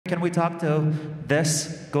Can we talk to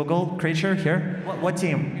this Google creature here? What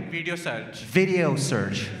team? Video search. Video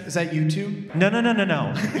search. Is that YouTube? No.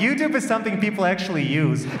 YouTube is something people actually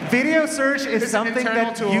use. Video search is something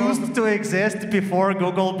that used to exist before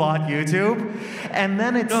Google bought YouTube. And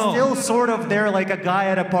then it's still sort of there like a guy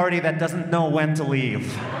at a party that doesn't know when to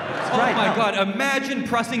leave. Oh my God, imagine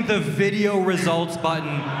pressing the video results button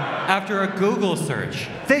after a Google search.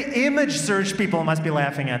 The image search people must be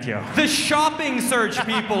laughing at you. The shopping search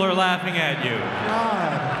people are laughing at you.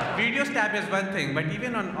 God. Videos tab is one thing, but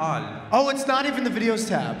even on all. Oh, it's not even the videos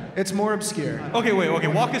tab. It's more obscure. Okay,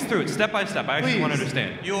 walk us through it step by step. I actually want to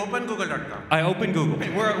understand. You open google.com. I open Google.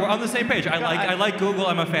 We're on the same page. I like Google.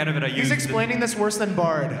 I'm a fan of it. I use it. He's explaining this worse than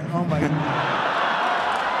Bard. Oh my God.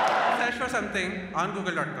 Search for something on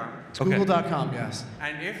google.com. Google.com, yes.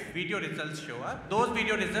 And if video results show up, those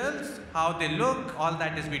video results, how they look, all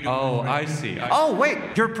that is video. Oh, I see. Oh,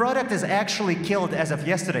 wait, your product is actually killed as of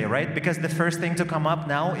yesterday, right? Because the first thing to come up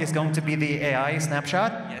now is going to be the AI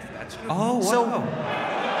snapshot? Yes, that's true. Oh, wow.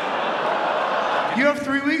 So, You have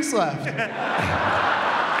 3 weeks left.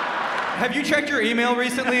 Have you checked your email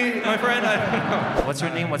recently, my friend? I don't know. what's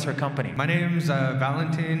your name? What's your company? My name's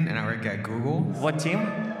Valentin, and I work at Google. What team?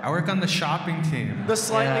 I work on the shopping team. The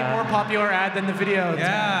slightly more popular ad than the video.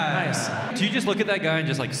 Yeah. Nice. Do you just look at that guy and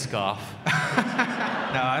just like scoff?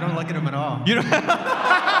 No, I don't look at him at all. You know?